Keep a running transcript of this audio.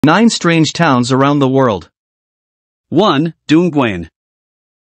9 strange towns around the world. 1. Dongguan.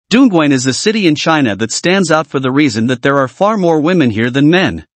 Dongguan is a city in China that stands out for the reason that there are far more women here than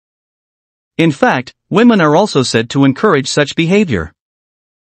men. In fact, women are also said to encourage such behavior.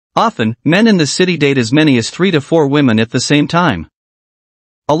 Often, men in the city date as many as 3 to 4 women at the same time.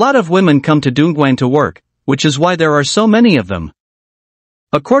 A lot of women come to Dongguan to work, which is why there are so many of them.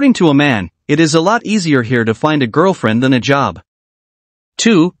 According to a man, it is a lot easier here to find a girlfriend than a job.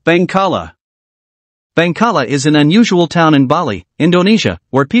 2. Bangkala. Bangkala is an unusual town in Bali, Indonesia,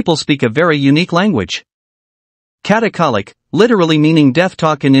 where people speak a very unique language. Kata-Kalik, literally meaning deaf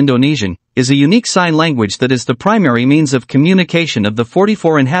talk in Indonesian, is a unique sign language that is the primary means of communication of the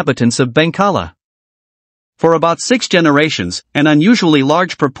 44 inhabitants of Bangkala. For about 6 generations, an unusually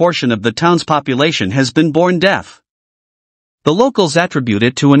large proportion of the town's population has been born deaf. The locals attribute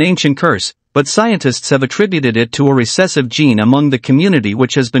it to an ancient curse, but scientists have attributed it to a recessive gene among the community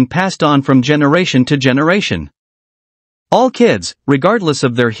which has been passed on from generation to generation. All kids, regardless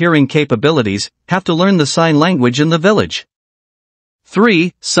of their hearing capabilities, have to learn the sign language in the village.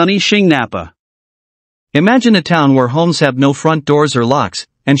 3. Sunny Shingnapa. Imagine a town where homes have no front doors or locks,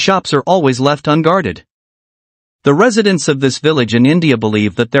 and shops are always left unguarded. The residents of this village in India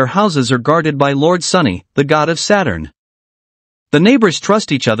believe that their houses are guarded by Lord Sunny, the god of Saturn. The neighbors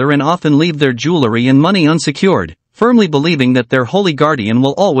trust each other and often leave their jewelry and money unsecured, firmly believing that their holy guardian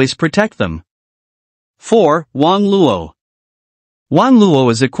will always protect them. 4. Wangluo.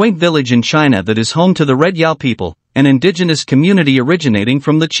 Wangluo is a quaint village in China that is home to the Red Yao people, an indigenous community originating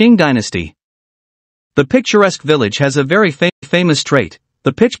from the Qing dynasty. The picturesque village has a very famous trait,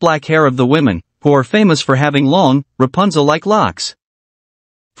 the pitch-black hair of the women, who are famous for having long, Rapunzel-like locks.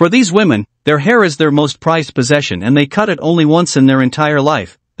 For these women, their hair is their most prized possession and they cut it only once in their entire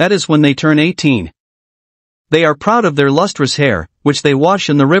life, that is when they turn 18. They are proud of their lustrous hair, which they wash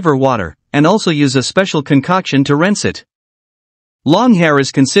in the river water, and also use a special concoction to rinse it. Long hair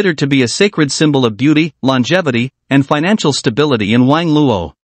is considered to be a sacred symbol of beauty, longevity, and financial stability in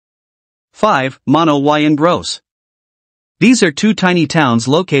Wangluo. 5. Mono Y and Gross. These are 2 tiny towns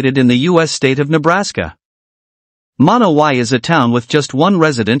located in the U.S. state of Nebraska. Mono Y is a town with just 1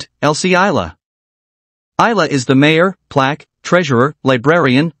 resident, Elsie Isla. Isla is the mayor, plaque, treasurer,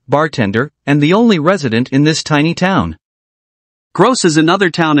 librarian, bartender, and the only resident in this tiny town. Gross is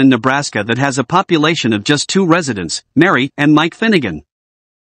another town in Nebraska that has a population of just 2 residents, Mary and Mike Finnegan.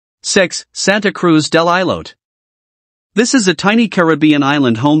 6. Santa Cruz del Islote. This is a tiny Caribbean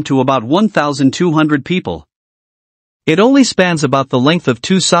island home to about 1,200 people. It only spans about the length of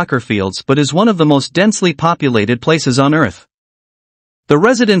 2 soccer fields but is one of the most densely populated places on Earth. The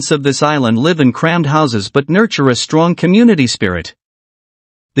residents of this island live in crammed houses but nurture a strong community spirit.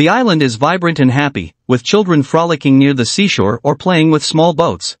 The island is vibrant and happy, with children frolicking near the seashore or playing with small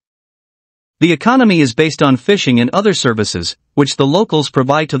boats. The economy is based on fishing and other services, which the locals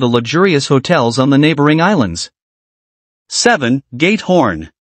provide to the luxurious hotels on the neighboring islands. 7. Gate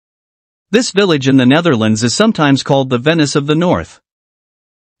Horn. This village in the Netherlands is sometimes called the Venice of the North.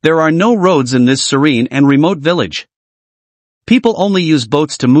 There are no roads in this serene and remote village. People only use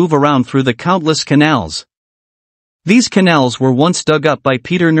boats to move around through the countless canals. These canals were once dug up by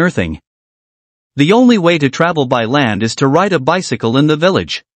Peter Nerthing. The only way to travel by land is to ride a bicycle in the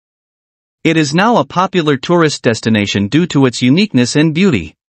village. It is now a popular tourist destination due to its uniqueness and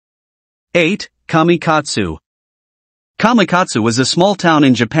beauty. 8. Kamikatsu. Kamikatsu is a small town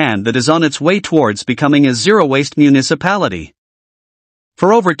in Japan that is on its way towards becoming a zero-waste municipality.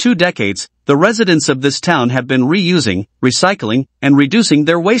 For over 2 decades, the residents of this town have been reusing, recycling, and reducing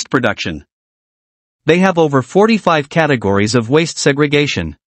their waste production. They have over 45 categories of waste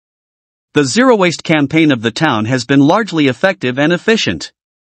segregation. The zero-waste campaign of the town has been largely effective and efficient.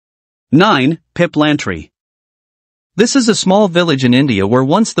 9. Piplantry. This is a small village in India where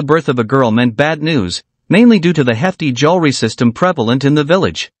once the birth of a girl meant bad news, mainly due to the hefty jewelry system prevalent in the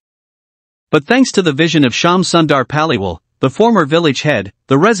village. But thanks to the vision of Shyam Sundar Paliwal, the former village head,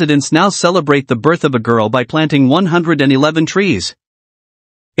 the residents now celebrate the birth of a girl by planting 111 trees.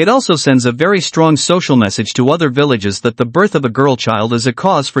 It also sends a very strong social message to other villages that the birth of a girl child is a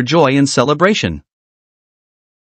cause for joy and celebration.